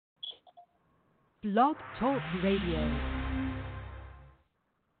Blog Talk Radio.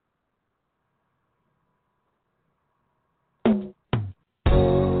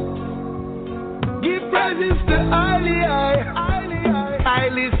 Give presents to Haile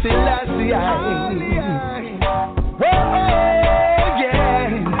Selassie. Oh,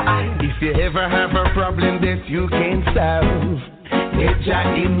 yeah. If you ever have a problem that you can't solve, get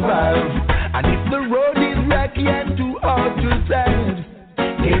Jah involved. And if the road is rocky and too hard to stand,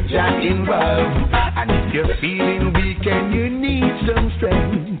 get Jah involved. And if you're feeling weak and you need some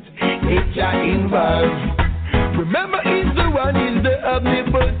strength, get Jah involved. Remember, he's the one, he's the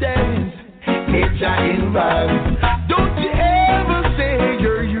omnipotent. Get Jah involved. Don't you ever say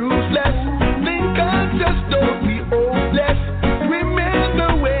you're useless. Think just don't be hopeless.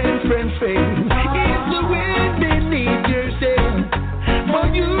 Remember when friends fail, it's the wind beneath your sail. For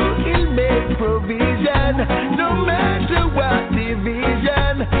you he'll make provision, no matter what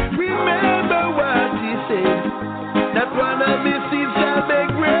division. Remember what he said, that one of his seeds shall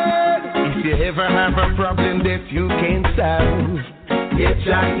make bread. If you ever have a problem that you can't solve, get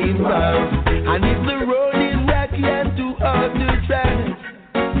Jah involved. And if the road is rocky and too hard to travel,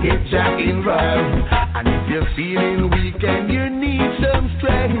 get Jah involved. And if you're feeling weak and you need some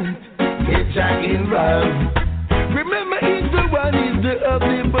strength, get Jah involved. Remember, he's the one, he's the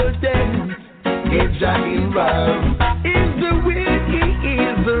omnipotent. Get Jah involved. He's the wind, he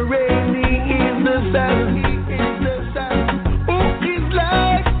is the rain, he is the sun, he is the sun. Who is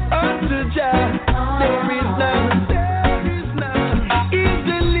like unto Jah? There is none. He's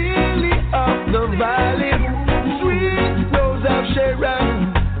the lily of the valley, sweet rose of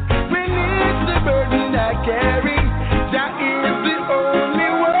Sharon. When it's the burden I carry, Jah is the only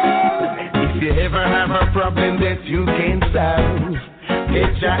one. If you ever have a problem that you can't solve,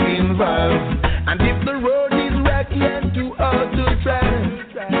 get Jah involved. And if the road is rocky and too hard to travel,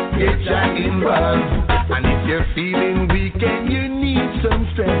 get Jah involved. And if you're feeling weak and you need some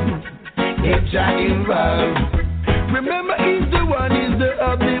strength, get Jah involved. Remember, he's the one, he's the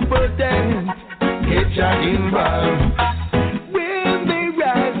omnipotent. Get Jah involved. When they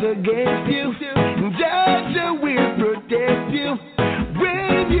rise against you, Jah will protect you.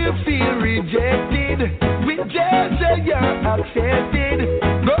 When you feel rejected, with Jah you're accepted.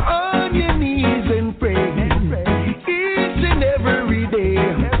 Go on your knees and pray each and every day.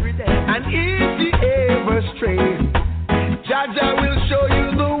 And if you ever stray, Jah will show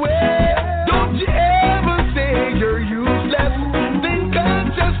you the way. Don't you ever say you're useless. Think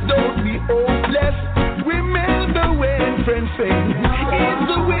just don't be hopeless. Remember when friends fail, it's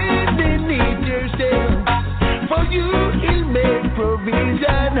the wind beneath your sail. For you he'll make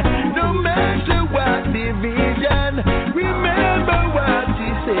provision, no matter what division. Remember what he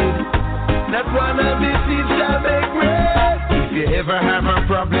said, that one of his seeds shall make bread. If you ever have a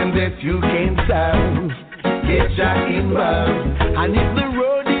problem that you can't solve, get Jah involved. And if the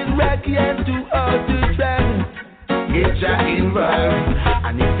road is rocky and too hard to travel, get Jah involved.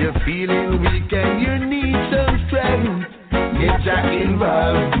 And if you're feeling weak and you need some strength, get Jah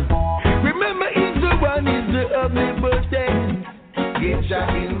involved. Remember, he's the one, he's the omnipotent. Get Jah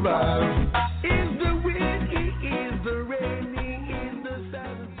involved. He's the wind, he is the rain, he is the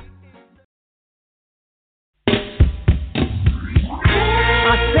sun.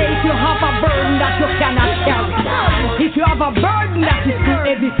 I say if you have a burden that you cannot carry, if you have a burden that is too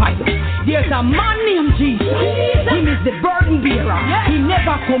heavy for you, there's a man named Jesus. He is the burden bearer. He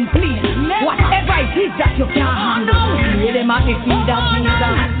never complains. Whatever it is that you can't handle, lay them at the feet of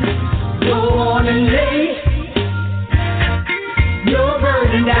Jesus. Go on and lay your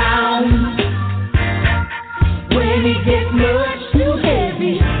burden down. When it gets much too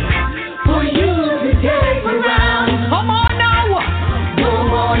heavy for you to take around, come on now. Go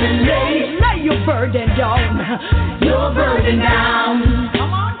on and lay your burden down. Your burden down.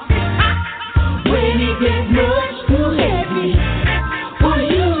 Come on. When it gets much too heavy for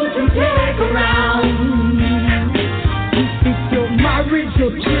you to take around. If it's your marriage,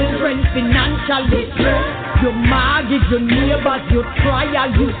 your children, financial distress, your mortgage, your neighbors, your trial,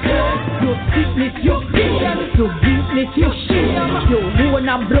 your stress, your sickness, your pain, your weakness, your shame, your own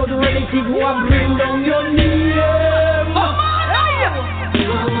and blood relative who have bring down your name.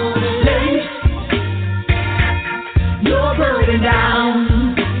 Lay your burden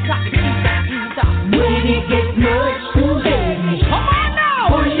down. When it gets much too heavy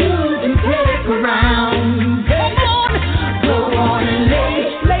for you to take around. Go on and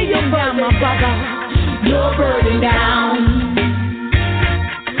lay your down, my brother. Your burden down.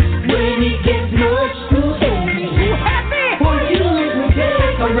 When it gets much too heavy for you to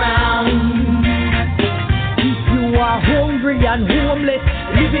take around. If you are hungry and homeless,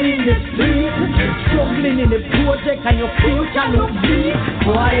 living Living in the street, struggling in the project, and your future looks bleak.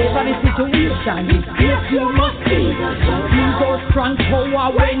 Whatever the situation is, yes, you must be. Use our strong power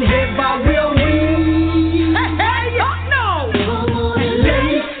whenever we're weak. Hey, you know.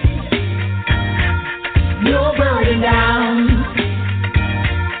 Lay your burden down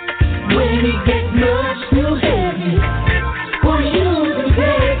when it gets much too heavy for you to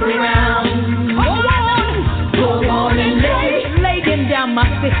take around. Go on and lay them down, my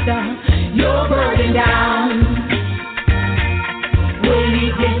sister. Your burden down when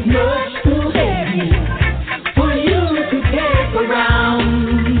it gets much too heavy for you to take around.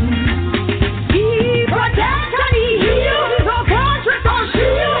 He protects and he heals, he's a fortress or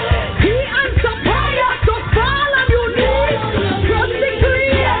shield. He answers prayers to fall on your knees. Trust the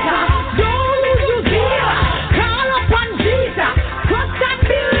Creator, don't lose your zeal. Call upon Jesus, trust and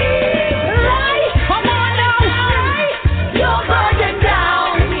believe. Right? Come on now, right? Your burden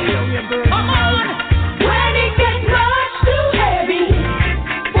down. Come on, when it gets much too heavy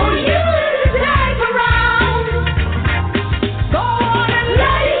for you to take around. Go on and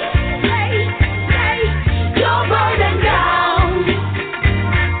lay your burden down.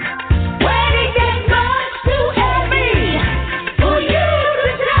 When it gets much too heavy for you to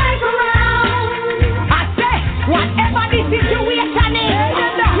take around. I say, whatever the situation is,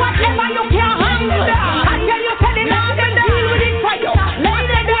 whatever you can't handle, I tell you, tell the Lord and deal with it for you. Lay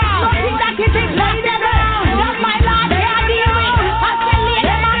them down. Nothing that it is, lay them down. That my Lord can't deal with. I say, lay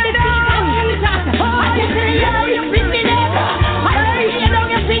them on the feet of Jesus. I say, lay down your business. I say, lay down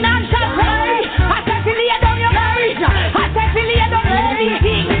your finances. I say, lay down your marriage. I say, lay down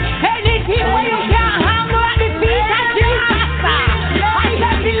anything where you can't handle at the feet of Jesus. I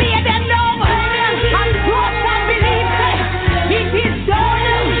say, lay them down and trust and believe that it is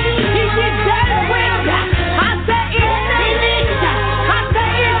done. It is done with. I say, it's finished. I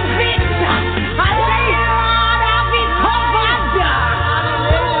say, it's fixed. I say, Lord, have it covered.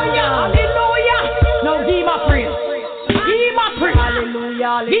 Hallelujah. Hallelujah. Now give my praise. Give my praise.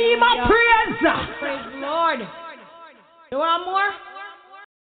 Hallelujah. Give my praise. Praise the Lord. You want more?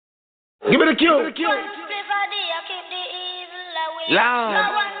 Give me the cue. One split for the keep the evil away. Loud. No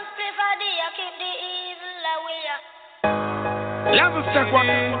one split for the keep the evil away. Level check one.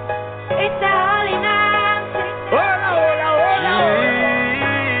 It's a holy night. Hola.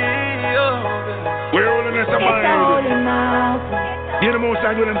 We're holding this It's a holy mind. night. You're the most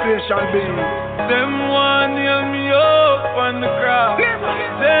I will and play shall be. Them one nail me up on the crowd.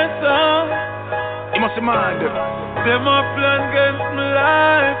 You must mind it. Them a plan against my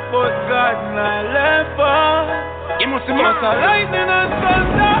life, but God not left us. You must But mind a it. lightning and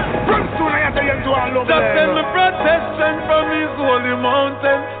thunder. From soon I have to get to our love. Just send me protection from His holy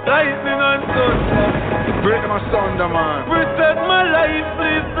mountain. Lightning and thunder. Break them asunder, man. Protect my life,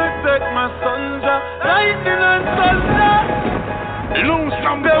 please protect my sons. Lightning and thunder. Lose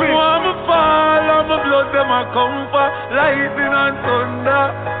some Them grip. want me fall, and my blood them a come for. Lightning and thunder.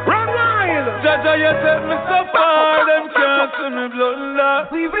 Run wild. Jaja, you take me so far, them can't see me blunder.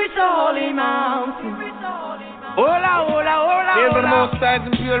 We reach the holy mountain. Hola. Hail the most sides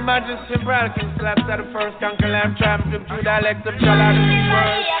and pure majesty, Barkley slaps at the first conquer lamb champion, true dialect of Jala the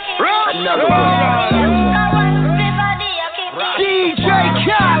world. Another No one split for the keep the DJ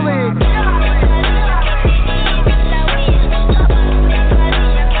Khalid.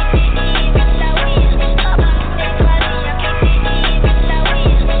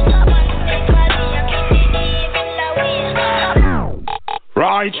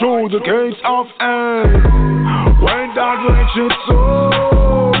 Right through the gates of hell, when that wretched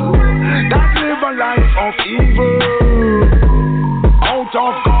soul that live a life of evil, out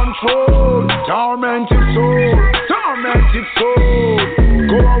of control, tormented soul,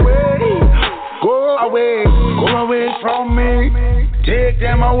 go away from me, take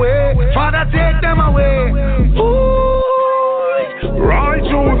them away, Father, take them away. Ooh, right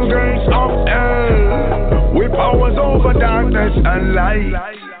through the gates of hell, with powers over darkness and light,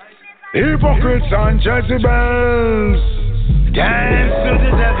 hypocrites and Jezebels, dance to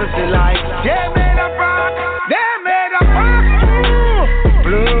the devil's delight. They made a pact,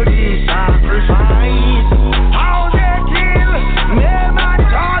 bloody sacrifice. How they kill, name and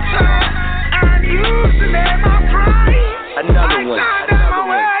torture, and use the name of Christ. Another one. Them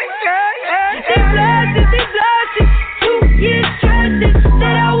away. They blasted, 2 years stranded,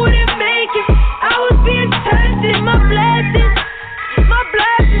 said I wouldn't make it. I was being tested, my blessings.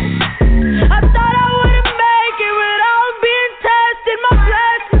 I thought I wouldn't make it, but I was being tested. My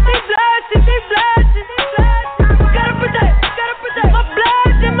blessings, they blasted.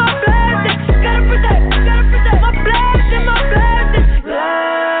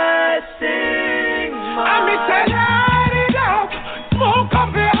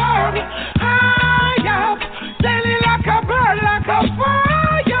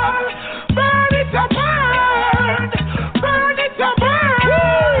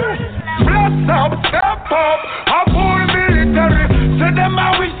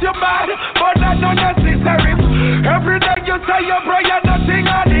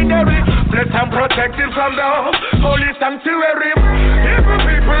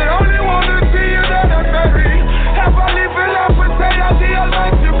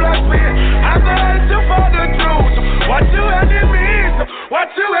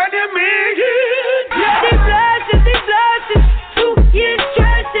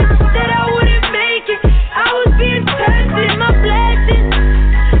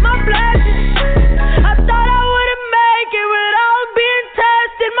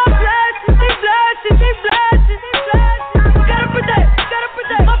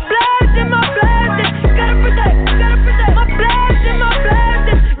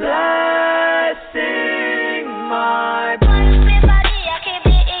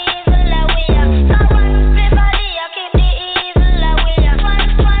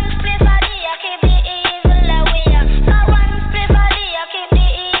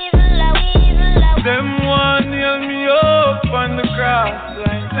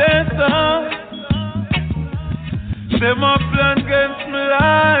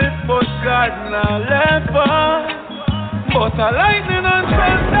 but a lightning and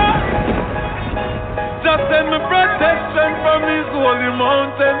thunder. Just send me protection from his holy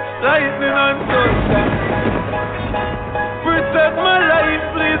mountain, lightning and thunder. Protect my life,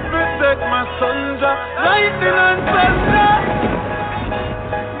 please protect my sons, lightning and thunder.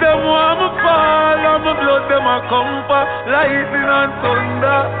 Them want me fall, and my blood them a come for, lightning and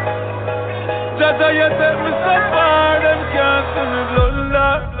thunder. Just you take me so far, them can't see me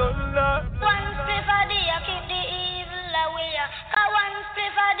blunder. One split a day, I keep the evil away. One split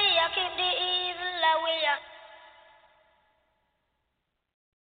a day, I keep the evil away.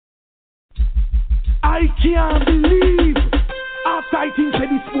 I can't believe after I think that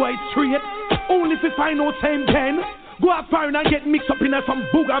this boy is straight, only if I know 10-10, go up foreign and get mixed up in some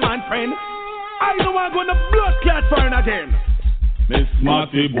booger man friend. I know I'm gonna blood clot foreign again. Miss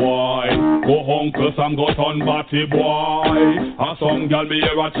Matty boy, go home cause I'm got on batty boy. And some girl me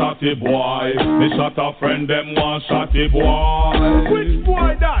hear a chatty boy. Me shot a friend them one chatty boy. Which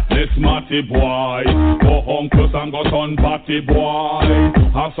boy that? Miss Matty boy, go home cause I'm got on batty boy.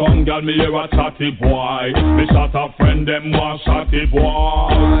 And some girl me hear a chatty boy. Me shot a friend them one chatty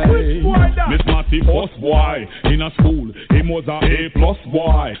boy. Which boy that? Miss Matty first boy, in a school, he was a A+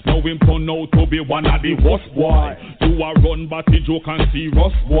 boy. Now him turn out to be one of the worst boy. You a run batty joke and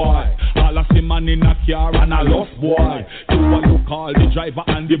serious boy. All a see man in a car and a lost boy. You a look call the driver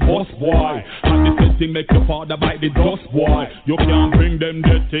and the bus boy. And the same thing make your father bite the dust boy. You can't bring them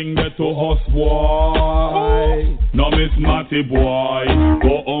the thing that to us boy. No Miss Matty boy,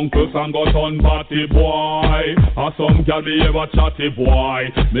 go uncles and go son batty boy. And some girl be ever chatty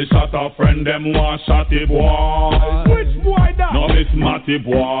boy. Me shot a friend them one chatty boy. Which boy that? No Miss Matty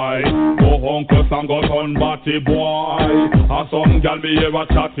boy, go uncles and go son batty boy. And some girl be hear a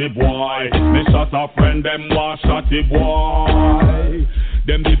chatty boy. Me shot a friend them one chatty boy.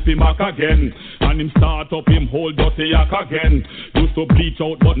 Them dip him back again, and him start up him whole dirty yak again. Used to bleach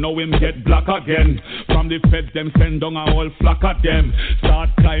out, but now him get black again. From the feds them send down a whole flock at them. Start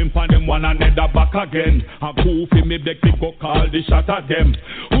climb on them one another back again. A goofy me beg to go call the shot at them.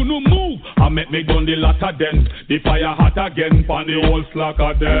 Who no move, I make me done the lot of them. The fire hot again, pon the whole slack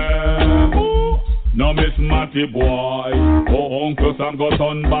at them. Ooh. No Miss Matty boy, oh uncles and go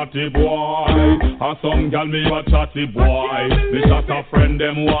son batty boy. And some gal me a chatty boy. Me shot a friend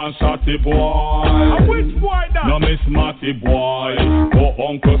them one chatty boy. Which boy that? No Miss Matty boy, oh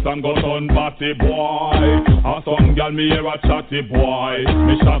uncles and go son batty boy. And some gal me a chatty boy.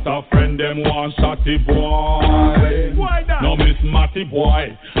 Me shot a friend them one chatty boy. No Miss Matty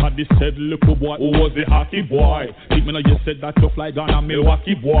boy, had this said little boy who was the hockey boy. Think me know you said that you fly down a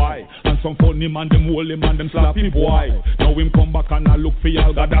Milwaukee boy. And some funny man them holy man, them slappy boy. Now him come back and I look for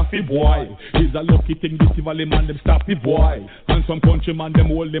y'all Gaddafi boy. He's a lucky thing, this Tivoli man, them slappy boy. And some country man, them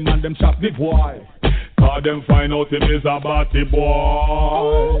holy man, them choppy boy. Cause them find out him is a batty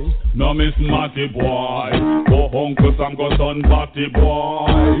boy. No Miss Matty boy, go uncles and go son batty boy.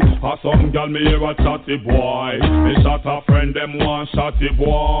 And some girl me hear a chatty boy. Me shot a friend them one chatty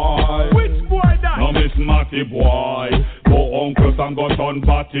boy. Which boy that? No Miss Matty boy, go uncles and go son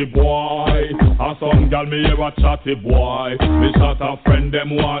batty boy. And some girl me hear a chatty boy. Me shot a friend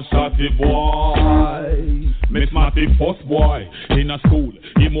them one chatty boy. Miss Matty first boy, in a school,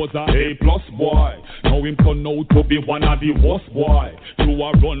 he was a A+ boy. Now him turn out to be one of the worst boy. You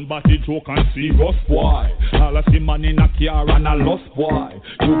a run batty joke and serious boy. All a see man in a car and a lost boy.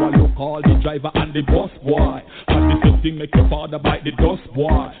 You a look all the driver and the bus boy. And the same thing make your father bite the dust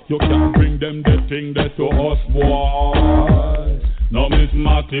boy. You can't bring them the thing that to us boy. No Miss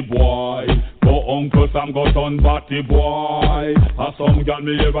Matty boy, go uncles and go son batty boy. And some girl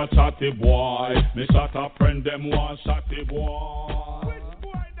me hear a chatty boy. Me shot a friend them one chatty boy.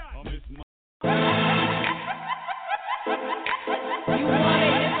 You wanna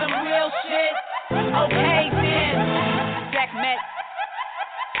hear some real shit? Okay then, sekhmet.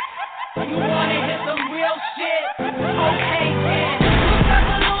 You wanna hear some real shit? Okay then. Who's up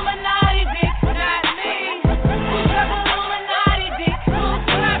Illuminati dick? Not me. Who's up Illuminati dick? Who's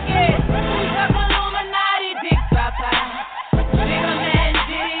pocket? Who's up Illuminati dick? Papa. Jigga man,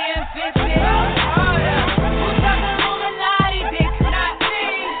 Diddy and 50. Who's up Illuminati dick? Not me.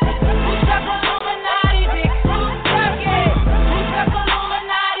 Who's up Illuminati dick? Who's pocket? Who's up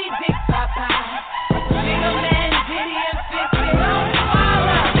Illuminati dick? Papa. Jigga man, Diddy and 50.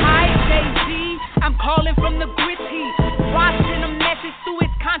 Hi, Jay-Z, I'm calling from the gritty. Watching a message through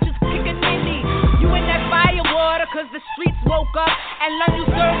his conscience, kicking in. You in that fire water, cause the streets woke up and learned you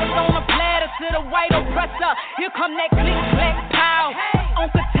service on a platter to the white oppressor. Here come that click, clack, pow.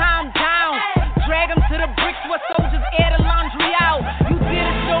 Uncle Tom down. Drag him to the bricks where soldiers air the laundry out. You did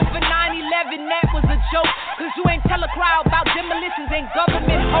a show for 9/11, that was a joke. Cause you ain't tell a crowd about represent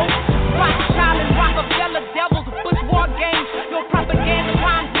government hosts. Rothschild and Rockefeller devils, bourgeois games. Your propaganda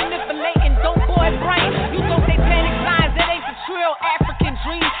rhymes manipulating dope boy brain. You thought they panic signs, that ain't the trill African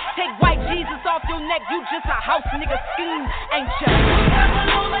dream. Take white Jesus off your neck, you just a house nigga scheme, ain't ya?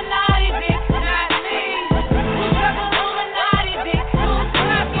 Who's Illuminati dick? Not me. Who's Illuminati dick? Who's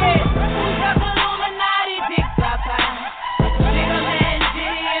Rocket? Who's Illuminati dick? Papa. Jiggle and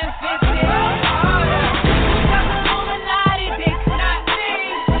Diddy and 50. Who's Illuminati dick? Not me.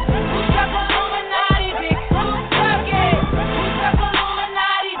 Who's Illuminati dick? Who's Rocket? Who's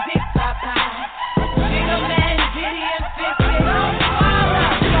Illuminati dick? Papa. Jiggle and Diddy and 50.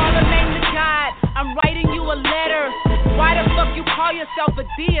 Charlemagne the God, I'm writing you a letter. Why the fuck you call yourself a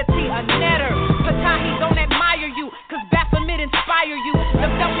deity, a netter? Patahi don't admire you, cause Baphomet inspire you. The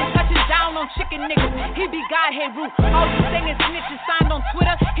velvet touches down on chicken niggas, he be God, hey Root. All you saying is snitches signed on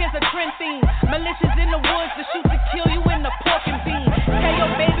Twitter, here's a trend theme. Militias in the woods to shoot to kill you in the pork and bean. Tell your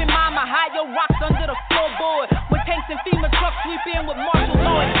baby mama, hide your rocks under the floorboard. With tanks and FEMA trucks sweep in with martial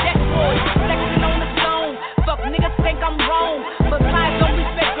law and death boys. Flexing on the stone, fuck niggas think I'm wrong. But Clyde don't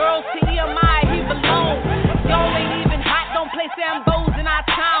respect girls to EMI, he belong. Y'all ain't even hot, don't play Sambos in our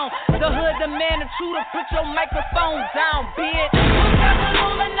town. The hood, the man, the shooter, put your microphone down, bitch. Who's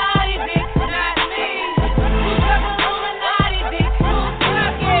Illuminati dick? Not me. Who's Illuminati dick? Who's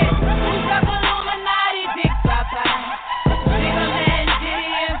Rocket? Who's Illuminati dick? Papa. Jiggle and Diddy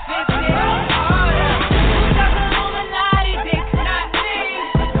and 50. Who's Illuminati dick? Not me.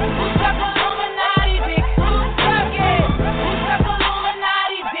 Who's Illuminati dick? Who's Rocket? Who's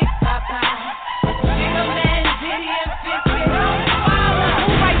Illuminati dick? Papa. Jiggle and Diddy and 50. Who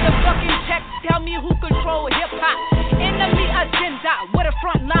write the fucking checks? Tell me who control hip-hop. Enemy agenda with a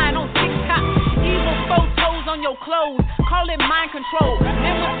front line on TikTok. Evil photos on your clothes, call it mind control.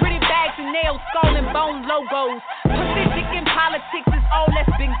 Men with pretty bags and nails, skull and bone logos. Pussy, dick, and politics is all that's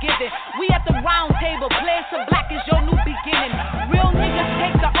been given. We at the round table, playing to black is your new beginning. Real niggas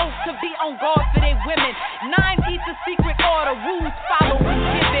take the oath to be on guard for their women. 9 eat the secret order, rules follow when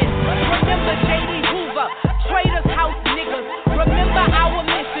given. Remember J.D. Hoover, traitors house niggas. Remember our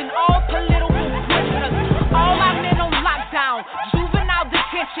mission, all political prisoners. All our men on lockdown, juvenile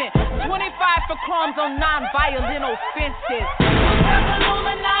detention. 25 for crimes on non-violent offenses. Who's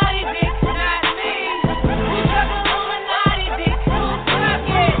Illuminati dick? Not me. Who's Illuminati dick? Who's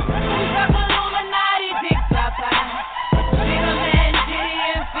Rocket? Who's Illuminati dick? Papa. Jiggle and Diddy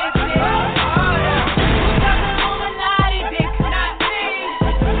and 50. Who's Illuminati dick? Not me.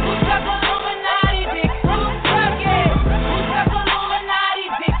 Who's Illuminati dick? Who's Rocket? Who's Illuminati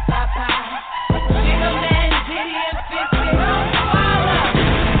dick? Papa. Jiggle and Diddy and 50.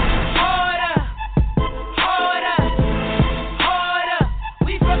 Harder.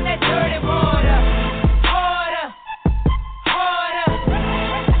 We from that dirty water. Harder.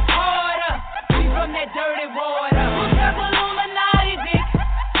 We from that dirty water. Who's Illuminati dick?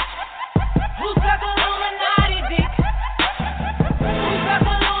 Who's Illuminati dick? Who's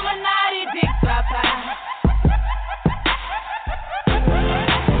Illuminati dick, Papa?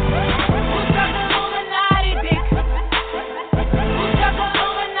 Who's Illuminati dick? Who's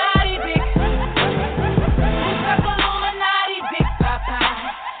Illuminati dick? Who's Illuminati dick, Papa?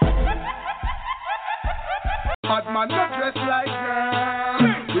 Hot man not dress like girl.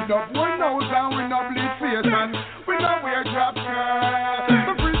 We don't wear nose and we don't bleed face and we don't wear drop skirt.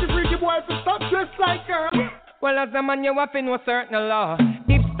 The freaky boy to stop dress like girl. Well, as a man, you have to know certain law.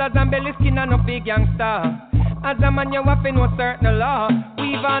 Hipsters and belly skin and no big youngster. As a man, you have to know certain law.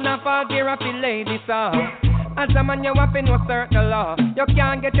 Weave on a fall gear of the ladies, As a man, you have to know certain law. You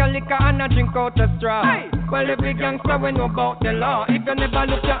can't get your liquor and a drink out a straw. Hey. Well, every gangster we know about the law. If you never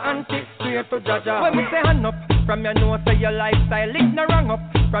look your auntie, straight to Jaja. When we say hand up, from your nose to your lifestyle, it no wrong up.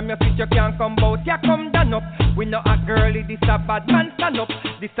 From your feet you can't come out, you come down up. We know a girlie, this a bad man stand up.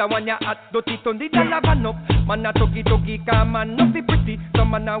 This a one you hot, dirty turn the dollar van up. Man a tuggy, come man, no be pretty.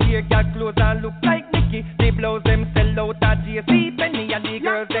 Some man a wear girl clothes and look like Nicky. They blows them sell out at JC Penny. And the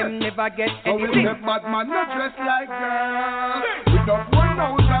girls them never get anything. So we bad man not dress like girl. We don't wear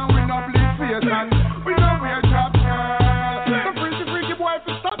nose and we don't bleed face and we don't wear drop skirt. The freaky boy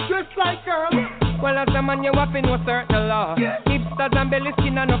to stop dress like girl. Well, as a man, you have to know certain law. Hipsters and belly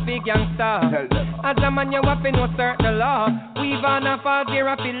skin and no big youngster. As a man, you have to know certain law. Weave on a fall gear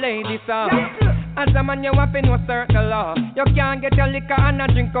of the ladies, As a man, you have to know certain law. You can't get your liquor and a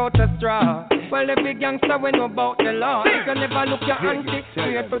drink out a straw. Well, every gangster we know about the law. If you never look your auntie,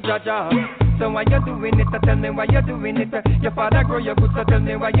 straight to Jaja. So why you doing it? Tell me why you doing it. Your father grow your good, so tell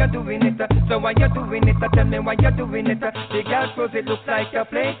me why you doing it. So why you doing it? Tell me why you doing it. The girl clothes it looks like you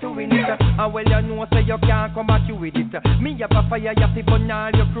play to win it. And well you know say you can't come back you with it. Me have a fire, you have to burn all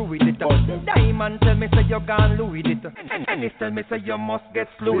your crew with it. Diamond tell me say you can't lose with it. And it tell me say you must get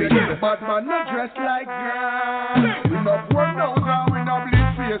slow with it. But man not dressed like girl. We no poor nose and we no bleed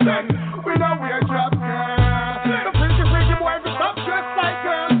face and we no wear drop girl. The freaky boy we stop dressed like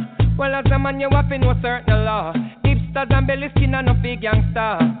girl. Well as a man you have to know certain law. Hipsters and belly skin and no big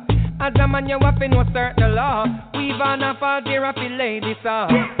gangster. As a man you have to know certain law. We've on a fall there a feel ladies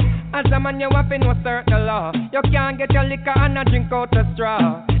As a man you have to know certain law. You can't get your liquor and a drink out a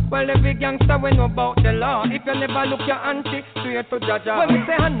straw. Well, every gangster we know about the law. If you never look your auntie, straight to Jaja. When we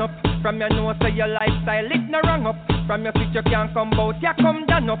say hand up, from your nose say your lifestyle, it no wrong up. From your feet you can't come out, you come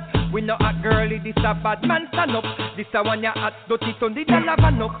down up. We know a girlie, this a bad man stand up. This a one you hot, dirty, turn the dollar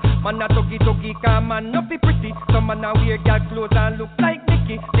van up. Man a tuggy, come man up be pretty. Some man a wear girl clothes and look like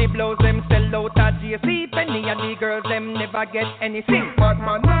Nicky. The blouse them sell out at JC Penny. And the girls them never get anything. But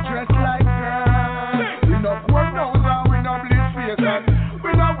man not dressed like girl. We no poor nose and we no bleed face and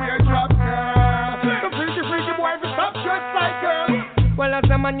we no wear drop girl. The freaky boy we stop dressed like girl. Well as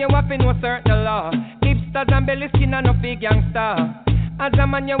a man you have to know certain law. Hipsters and belly skin and no big gangster. As a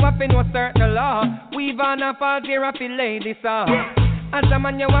man you have to know certain law. We've on a fall there a feel ladies As a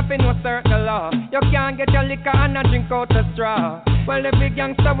man you have to know certain law. You can't get your liquor and a drink out a straw. Well every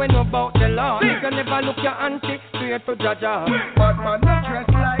gangster we know about the law. You can never look your auntie, straight to Jaja. But man not dressed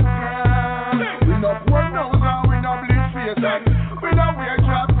like girl. We no poor nose and we no bleed face and we no wear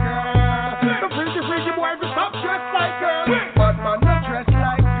drop girl. The freaky boy we stop dressed like girl. But man not dressed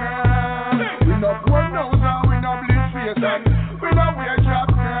like girl. We no poor nose and we no bleed face and we no wear drop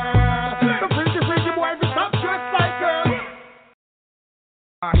girl. The freaky boy we stop dressed like girl.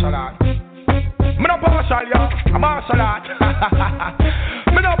 Martial art. Me no partial ya, a martial art.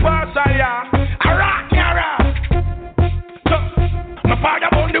 Me no partial ya, a rock ya rock. Me fire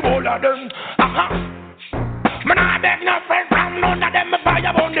on the wall of them. Me nah beg no friend from none of them. Me fire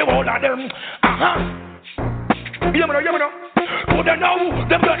on the wall of them. You know. Oh, they know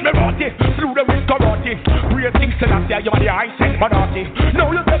them get me rotty through the wind karate. Breathing Selassie, you are the ice and manati.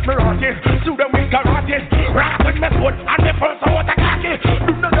 Now you get me rotty through the wind karate. Rock with me foot and me first out a khaki.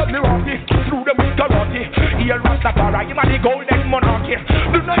 Do not get me rotty through the wind karate. Here Rastafari, you are the golden monarchy.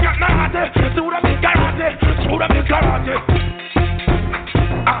 Do not get me rotty through the wind karate. Through the wind karate.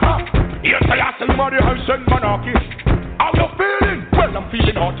 Here Selassie, you are the ice and monarchy. How you feeling? Well, I'm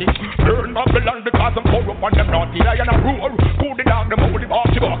feeling naughty. Burn Babylon because I'm corrupt and I'm naughty. Lion and roar, cool it down, the mold,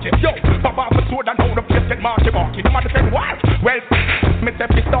 marky. Yo, Papa, my sword and now the face get marky. Them are the same wild. Well, me say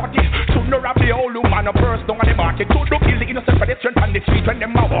fi start it. Sooner have the old man a burst down on the market. To do kill the innocent pedestrian on the street when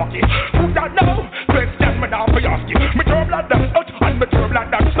them are walking. Who that know? Question me now for asking. Me turn blood down out and me turn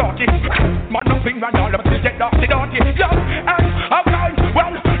blood down starting. Man, nothing and all of us still get off the dirty. Yo, and I'm fine.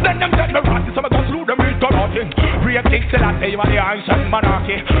 Well, then them tell me rotty, so I go through the meat karate. Breaking Selassie, you are the ancient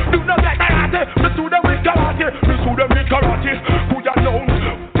monarchy. Do not get karate, me through the meat karate. Me through the meat karate. Who that know?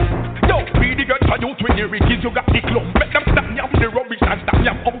 Yo, be the girl for you with the riches, you got the club. Make them stand yam the rubbish and stand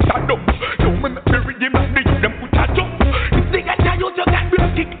yam out and dumb. Yo, me make me read them and they use them put a jump. If they get you, you can be a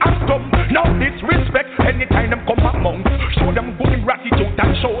kick and come. Now disrespect anytime them come among. Show them good gratitude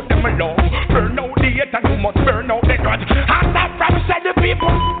and show them love. Burn out the hate and you must burn out the grudge. And that from said the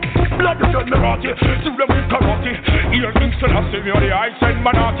people. Blood is on me rotty, through the wind karate. Here in Selassie, you're the ice and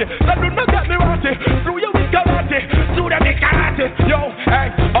manati. So do not get me rotty, through your wind karate. Through the wind karate. Yo, hey,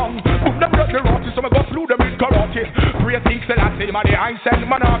 boom, them get me rotty, so I go through the wind karate. Breathing Selassie, you're the ice and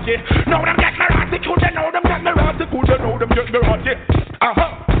manati. Now them get me rotty, could they know them get me rotty, could they know them get me rotty.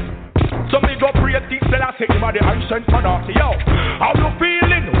 So me go breathing Selassie, you're the ice and manati. Yo, how you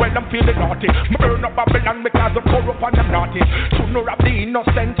feeling? Well, I'm feeling naughty. Me burn up Babylon because I'm corrupt and I'm naughty. Should not have the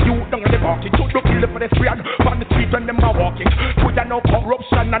innocent youth down in the market. Should not kill the pedestrian on the street when them are walking. Could there no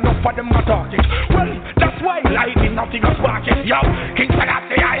corruption and enough for them are talking? Well, that's why lightning nothing is sparking. Yo, King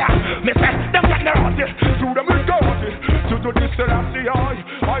Selassie, me say them get me naughty. Through them will go naughty. To do this Selassie, aye.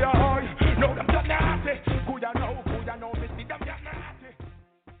 No, them get me naughty. Could you know, me see them get me naughty.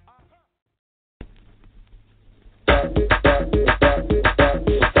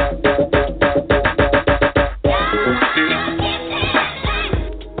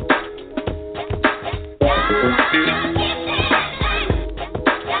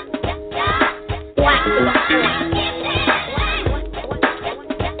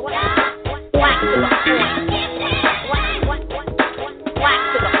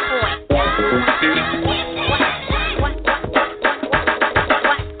 Wax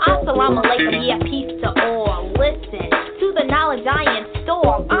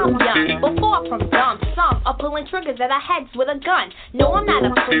that I had with a gun. No, I'm not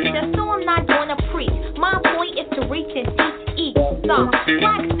a preacher, so I'm not going to preach. My point is to reach and teach each some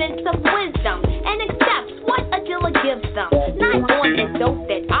black sense of wisdom and accept what a dealer gives them. Not on the dope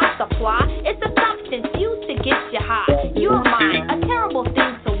that I supply, it's a substance used to get you high. You're mine, a terrible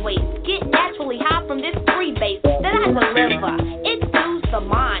thing to waste. Get naturally high from this free base that I deliver. It soothes the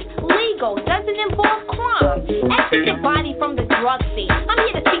mind. Legal doesn't involve crime. Exit your body from the drug scene. I'm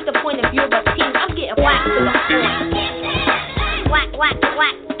here to take the point of view of a team. I'm getting black to the point. Black, black,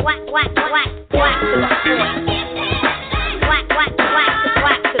 black, black, black, black, black to the point. Black, black, black,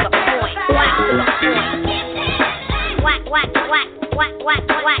 black to the point. Black to the point. Black, black, black, black, black,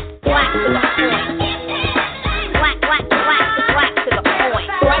 black, black to the point. Black, black, black, black to the point.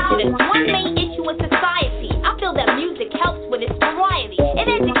 Prejudice, one main issue in society. I feel that music helps with its variety. It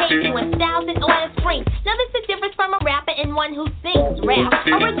educates you in styles and all its strengths. Now this is different from a rapper and one who sings rap.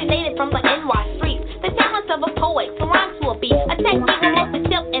 Originated from the NY streets. The talents of a poet, so rhymes to a beat. A technique with most of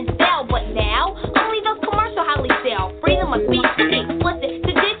tip and style, but now only those commercial highly sell. Freedom of speech to be explicit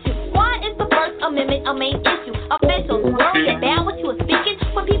to ditch you. Why is the First Amendment a main issue? Officials worry about what you are speaking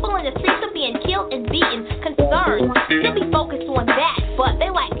when people in the streets are being killed and beaten. Concerned should be focused on that, but they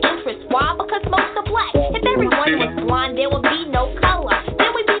lack interest. Why? Because most are black. If everyone was blind, there would be no color.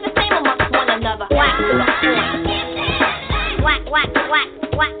 Then we'd be the same amongst one another. Black to the point. Black, black, black,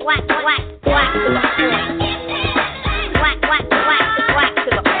 black, black, black, black to the point. Black, black, black, black to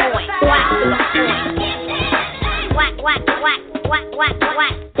the point. Black to the point. Black, black, black, black, black,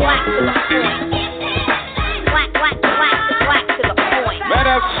 black, black to the point. Black, black, black, black to the point. Let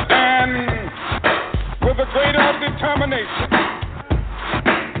us stand with a greater determination.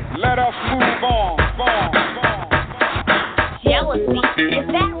 Let us move on. Jealousy, is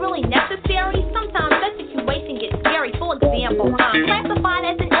that really necessary? Sometimes that situation gets scary. For example, I'm classified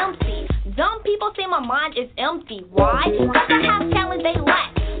as an MC. Dumb people say my mind is empty. Why? Because I have talent they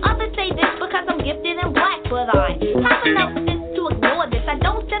lack. Others say this because I'm gifted and black, but I have enough sense to ignore this. I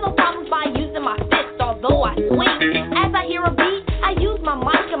don't settle problems by using my fists, although I swing. As I hear a beat, I use my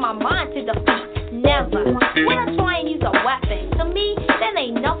mic and my mind to defeat. Never. When I try and use a weapon, to me, that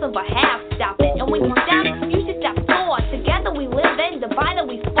ain't nothing but half stopping. And when you stop, you should stop forward. Together we live and divided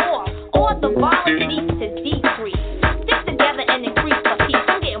we fall. All the violence needs to decrease. Stick together and increase the peace.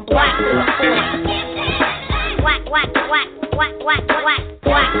 I'm getting black to the point. Black, black, black, black, black, black,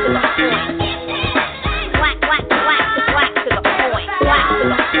 black to the point. Black, black, black, black to the point. Black to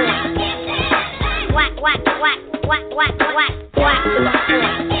the point. Black, black, black, black, black, black, black to the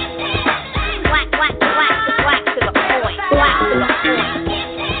point. Black, black, black, black to the point. Black to the point.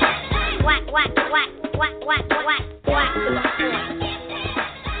 Black, black, black, black, black, black, black to the point.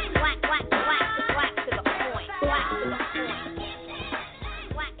 Black, black, black, black to the point. Black to the point.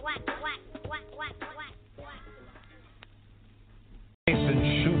 Black, black, black, black, black, black, black.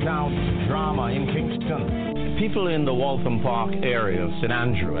 Shootout drama in Kingston. People in the Waltham Park area of St.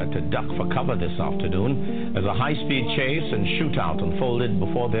 Andrew had to duck for cover this afternoon as a high-speed chase and shootout unfolded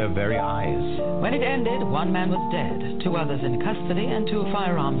before their very eyes. When it ended, one man was dead, 2 others in custody, and 2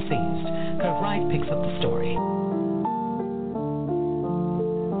 firearms seized. Kirk Wright picks up the story.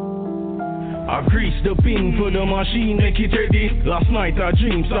 I greased the pin for the machine, make it ready. Last night I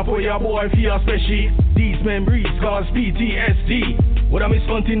dreamed, stop for your boy feel special. These memories cause PTSD. When I'm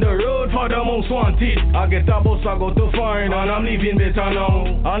hunting the road for the most wanted. I get a bus, I go to foreign and I'm living better now.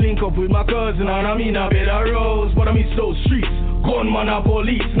 I link up with my cousin and I'm in a better roads. But I miss those streets, gunman and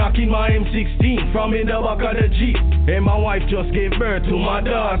police knocking my M16 from in the back of the Jeep. And my wife just gave birth to my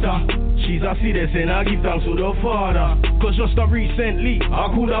daughter. She's a citizen, I give thanks to the Father. Cause just recently, I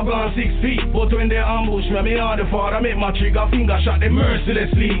could have gone 6 feet. But when they ambush me and the Father make my trigger finger shot them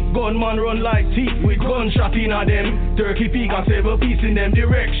mercilessly. Gunman run like teeth with gunshot in a them. Turkey peak and 7 piece in them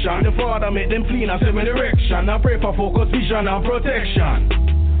direction. The Father make them clean and 7 direction. I pray for focus, vision and protection.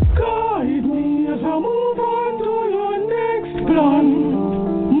 Guide me as I move on to your next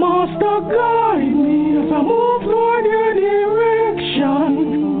plan. Master, guide me as I move toward your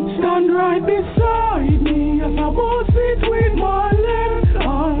direction. Stand right beside me as I boss it with my left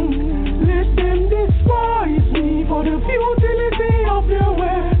hand. Let them despise me for the futility of your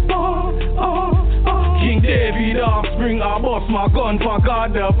weapon. King David offspring, I bust my gun for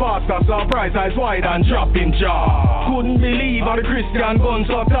God the pastor. Surprise, eyes wide and drop in jaw. Couldn't believe how the Christian guns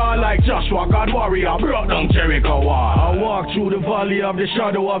so tall like Joshua, God warrior, brought down Jericho wall. I walk through the valley of the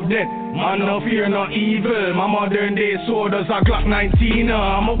shadow of death. Man, no fear, no evil. My modern day sword is a Glock 19.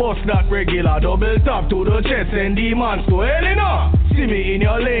 I'm a bust that regular, double tap to the chest and demons to hell, you know. See me in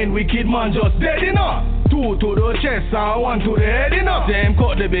your lane, wicked man just dead, you know. 2 to the chest and 1 to the head, you know. Them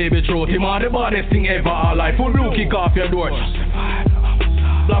cut the baby throat, him are the baddest thing ever alive. Full blue kick off your door.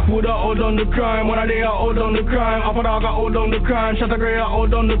 Blackwood a hold on the crime, one of they a hold on the crime, Alpha Dog a hold on the crime, Shatta Grey a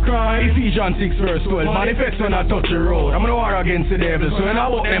hold on the crime. Ephesians 6 verse 12, manifest when I touch the road. I'm gonna war against the devil, so when I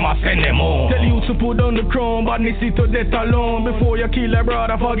want them I send them home. Tell you to put down the crown, badness it to death alone. Before you kill a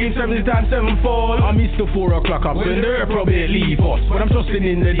brother, forgive 70 times 7-fold. I miss the 4 o'clock up when the reprobate leave us, but I'm trusting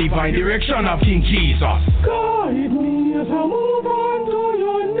in the divine direction of King Jesus. Guide me as I move on to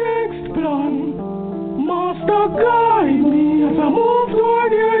your next plan. Master, guide me as I move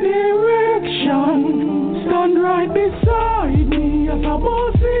toward your direction. Stand right beside me as I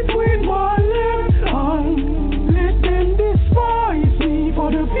boss it with my left hand. Let them despise me for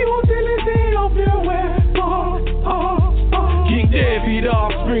the futility of their weapon. King David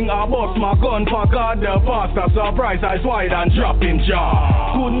offspring, I bust my gun for God the pastor. Surprise eyes wide and drop him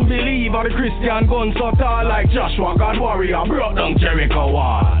jaw. Couldn't believe how the Christian guns so tall like Joshua. God warrior brought down Jericho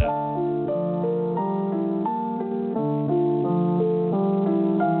wall.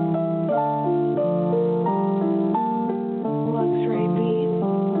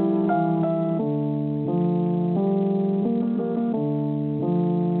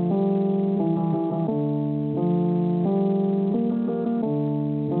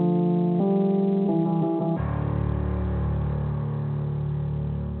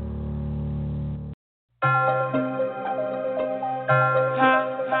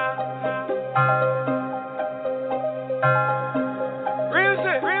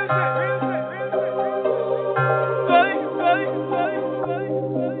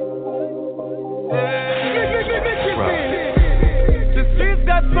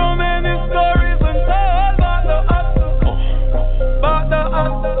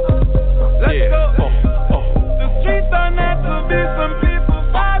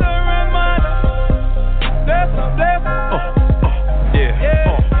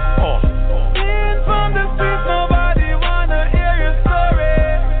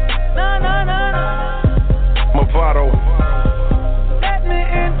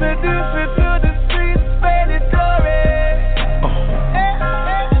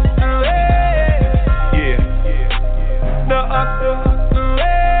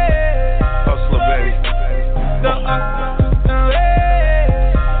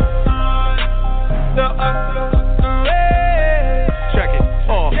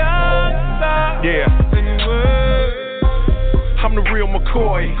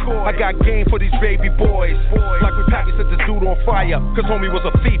 I got game for these baby boys. Like we packaged set this dude on fire, cause homie was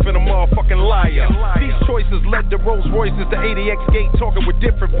a thief and a motherfucking liar. These choices led to Rolls Royces, the 80X gate talking with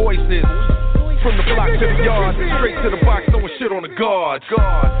different voices. From the block to the yard, straight to the box, throwing shit on the guard. 10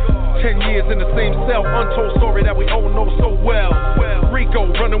 years in the same cell, untold story that we all know so well. Rico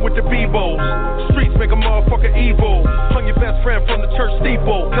running with the Bebos, streets make a motherfucker evil. Hung your best friend from the church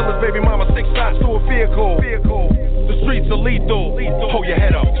steeple, kill his baby mama 6 shots to a vehicle. The streets are lethal, hold your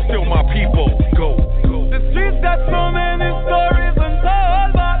head up, still my people. Go. The streets got so many stories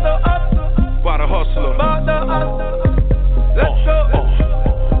untold about the hustler. By the hustler. About the hustler. Let's go.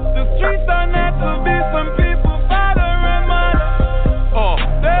 The streets are meant to be some people, father and mother.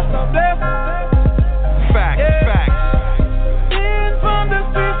 Bless them, bless them. Facts, yeah. Facts. Being from the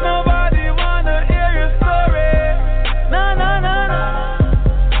streets, nobody wanna hear your story. No, no, no, no.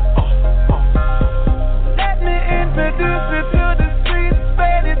 Let me introduce you to the streets,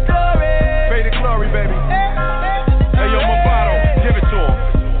 pay the glory. Pay the glory, baby. Hey, yo, Mavado, give it to him.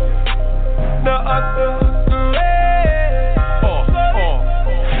 The hustle.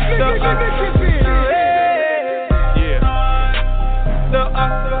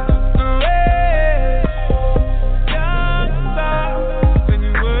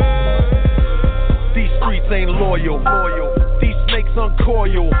 Ain't loyal. These snakes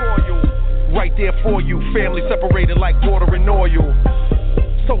uncoil. Right there for you. Family separated like water and oil.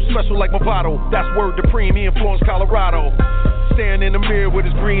 So special like Mavado. That's word to Premi influence Colorado. Staring in the mirror with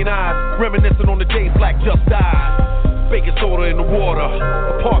his green eyes, reminiscing on the days Black just died. Baking soda in the water.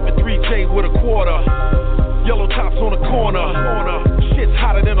 Apartment 3K with a quarter. Yellow tops on the corner. Shit's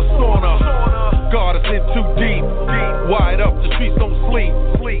hotter than a sauna. God is in too deep. Wide up, the streets don't sleep.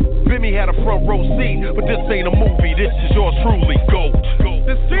 Bimmy had a front row seat, but this ain't a movie. This is yours truly. Go.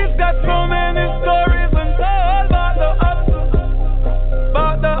 The streets got so many stories untold about the hustler.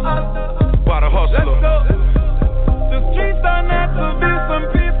 About the hustler. By the hustler. Let's go. The streets are meant to be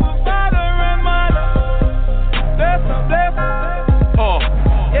some people, father and mother. Bless them, bless them.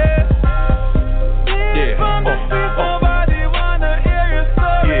 Yeah. Being from the streets, nobody wanna hear your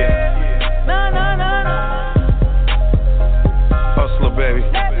story. Yeah. No, no, no, no. Hustler, baby.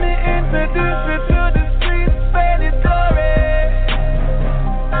 Let me introduce you to the streets.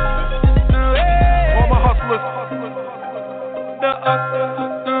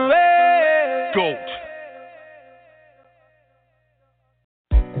 GOAT.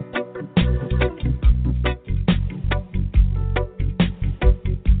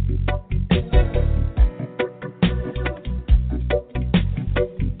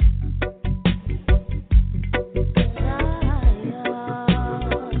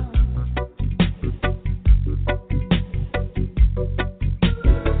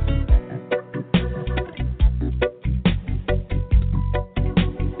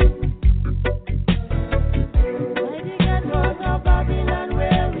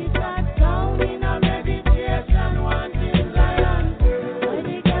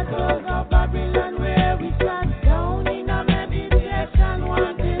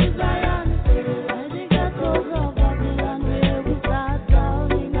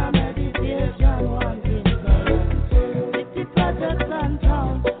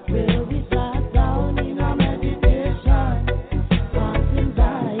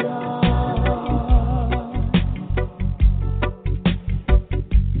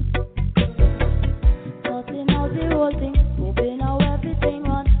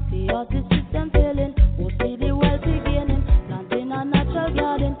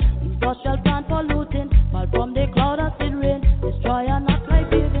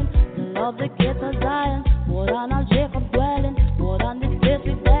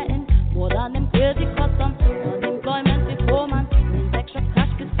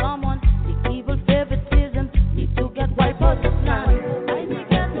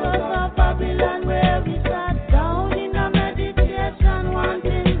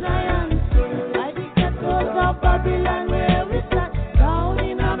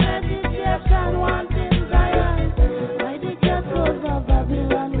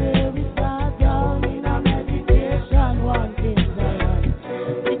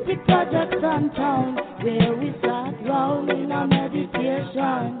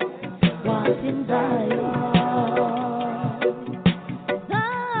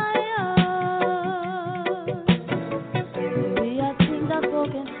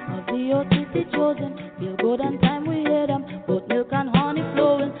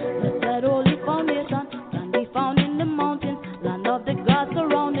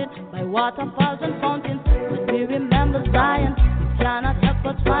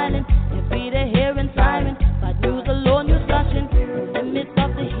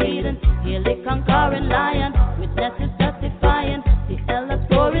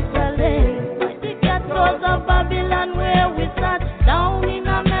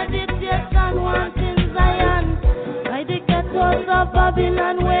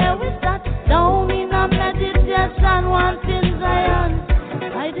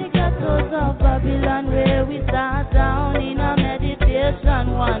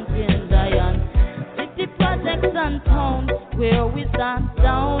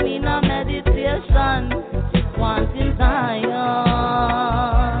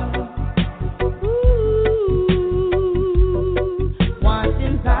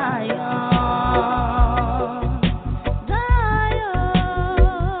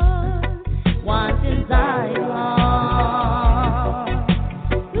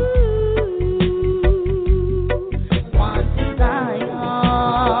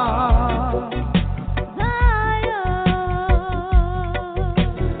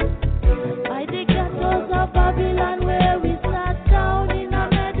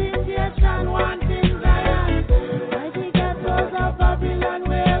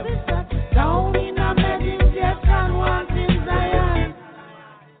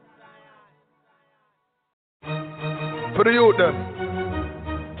 For the youth then.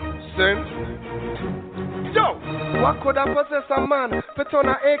 Sin. Yo! What could I possess a man? Fit on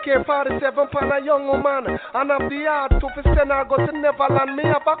a AK-47 pan a young woman. And have the heart to fi send her go to Neverland. Me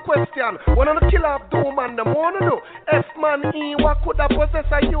have a question. One of the killer of Doom and them wanna know. F-man E, what could I possess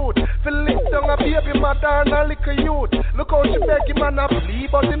a youth? Fi lick down a baby mother and a little youth. Look how she beg him and a plea,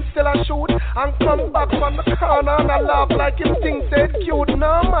 but him still a shoot. And come back from the corner and a laugh like him think said cute.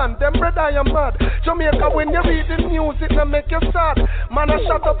 Nah man, them brother you mad. Jamaica when you read the news it no make you sad. Man I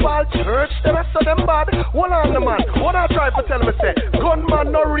shut up all church, the rest of them bad. Hold on the man, what I try to tell me say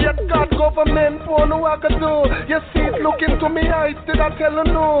gunman no rate God government for no I can do. You see it looking to me eyes, did I tell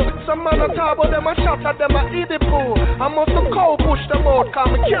you no? Some man a talk about them a shot at them a eat it poo. I must have cow push them out,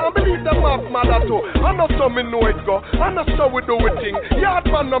 cause me can't believe them have mother too. I know so me know it go, I know so we do it thing. Yard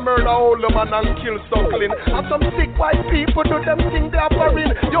man no murder all the man and kill suckling. And some sick white people do them thing they are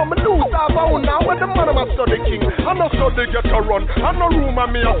foreign. Yo me lose our own now when the man a study king. I know so they get a run, I know rumor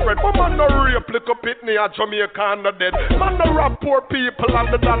me a spread. But man no rape lick up it near Jamaica can't dead. Man no rob poor people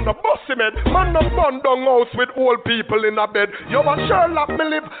and the dan no bust him head. Man no burn down house with old people in a bed. Yo a Sherlock me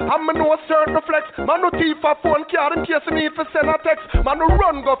live and me know certain flex. Man no thief a phone card in case he need for send a text. Man no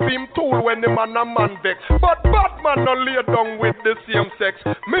run go film tool when the man a man vex. But bad man no lay down with the same sex.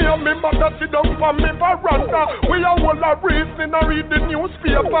 Me and me mother sit down for me veranda. We a whole a reason and read the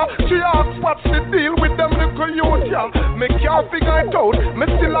newspaper. She asks what's the deal with them little youth, yeah. Me can't figure it out. Me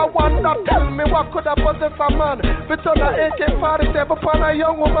still a wonder. Tell me what could have possessed a man. Fit on a AK-47 upon a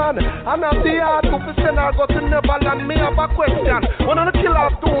young woman. And I'm the hard to send her go to Neverland. Me have a question. One of the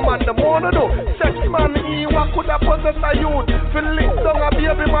killers do, man. The more to do. Sex man, what could have possessed a youth? Feel lick down a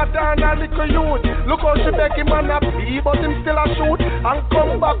baby mother and a little youth. Look how she beg him and a pee, but him still a shoot. And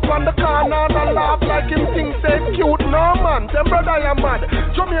come back from the corner and laugh like him think say cute. No man, them brother you mad.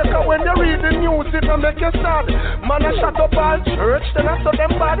 Jamaica when you read the news it don't make you sad. Man a shut up all church, then I saw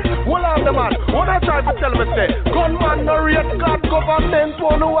them bad. Hold on the man, what I try to tell me say gunman no rate God government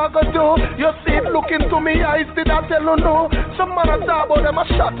what do I go do? You see it look into me eyes, did I tell you no? Some man a talk about them a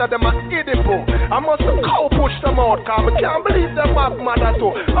shot at them a idiot. I must cow push them out, cause I can't believe them back man at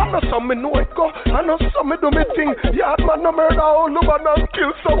all. I know some me know it go, I know some me do me thing. Yard man no murder, all no man no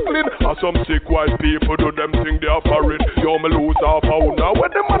kill suckling. And some sick white people do them thing they are foreign. Yo me lose half a hour now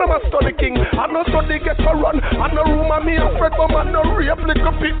when them man a study king. I know so they get to run, I know room and me a fret, but man no rape like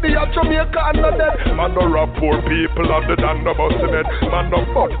a pit the Jamaica and no dead. Man no rob poor people and the dan no bust him head. Man no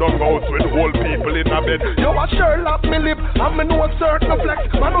fuck down house with whole people in a bed. Yo a Sherlock me live, and me know a certain flex.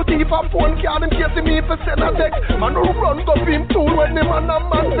 Man no thief a phone card in case he need for send a text. Man no run go film tool when the man a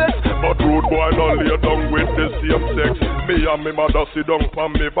man vex. But rude boy no lay down with the same sex. Me and me mother sit down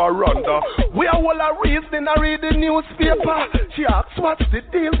from me veranda. We are all a reason I read the newspaper. She asks what's the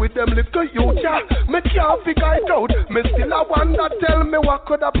deal with them little youth, yeah. Me can't figure it out. Me still a wonder. Tell me what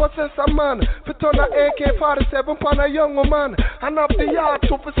could have possessed a man. Fit on a AK-47 upon a young woman. And up the yard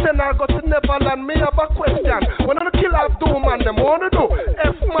to for send her go to Neverland. Me have a question. When the killers do man, them wanna do.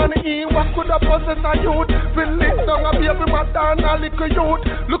 F man what could have possessed a youth? Will lick down a baby mother and a little youth.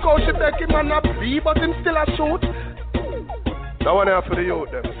 Look how she beg him and a pee, but him still a shoot. That one here for the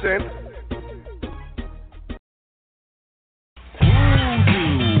youth, them saying.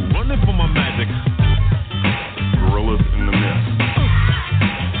 Voodoo, running for my magic. Gorillas in the mist.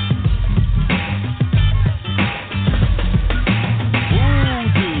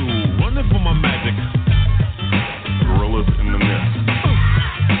 Voodoo, running for my magic. Gorillas in the mist.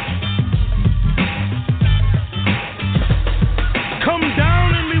 Come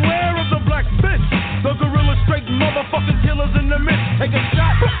down and beware of the black bitch. The gorilla straight motherfucking killers in the mist. Take a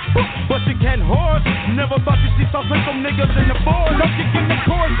shot, but you can't horse. Never thought you see something from niggas in the board. Don't kick in the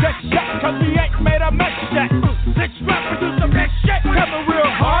chorus,